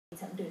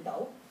診斷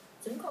到，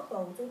準確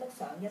度追得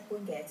上一般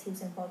嘅超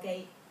聲波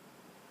機。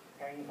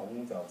聽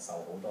筒就受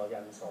好多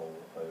因素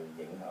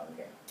去影響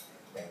嘅，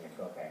病人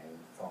個病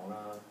況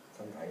啦、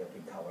身體嘅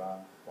結構啦、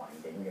環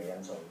境嘅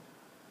因素。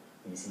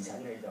而視診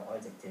器就可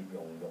以直接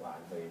用肉眼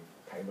去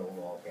睇到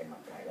個嘅問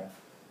題咧，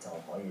就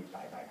可以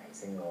大大提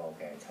升個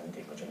嘅診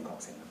斷嘅準確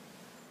性啦。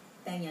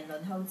病人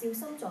輪候照心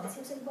臟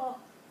超聲波，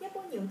一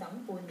般要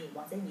等半年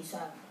或者以上。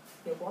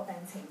如果病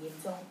情嚴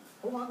重，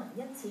好可能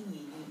因此而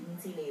延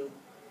誤治療。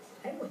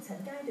喺門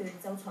診階段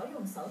就採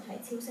用手提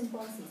超聲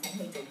波視診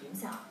器做檢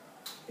查。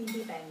邊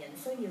啲病人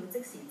需要即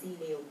時治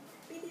療，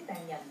邊啲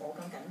病人冇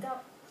咁緊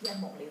急，一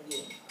目了然。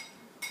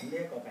咁呢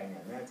一個病人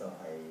咧就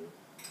係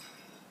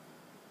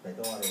嚟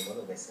到我哋嗰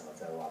度嘅時候，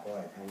就係話俾我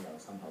哋聽有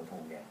心口痛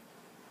嘅，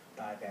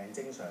但係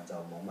病徵上就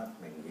冇乜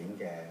明顯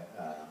嘅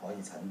可以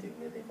診斷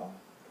嘅地方。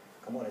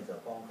咁我哋就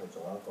幫佢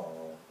做一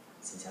個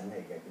視診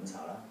器嘅檢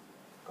查啦。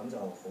咁就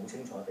好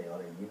清楚地，我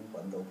哋已經揾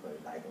到佢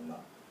大動脈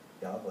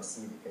有一個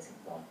撕裂嘅情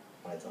況，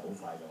我哋就好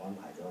快就安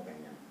排咗個病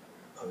人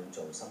去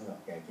做深入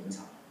嘅檢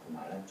查，同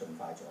埋咧盡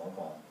快做一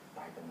個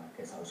大動脈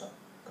嘅手術，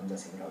咁就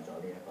拯救咗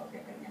呢一個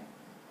嘅病人。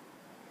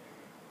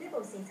呢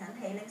部視診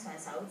器拎上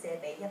手，只係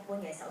比一般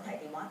嘅手提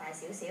電話大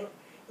少少，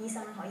醫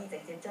生可以直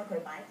接將佢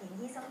擺喺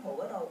件醫生袍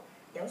嗰度，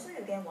有需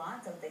要嘅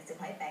話就直接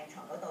喺病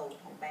床嗰度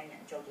同病人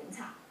做檢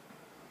查。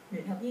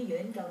聯合醫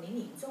院舊年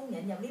年中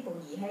引入呢部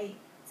儀器，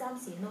暫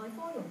時內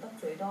科用得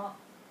最多，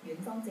院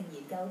方正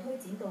研究推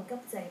展到急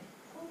症、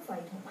胸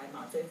肺同埋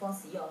麻醉科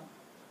使用。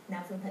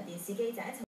南寬頻電視記者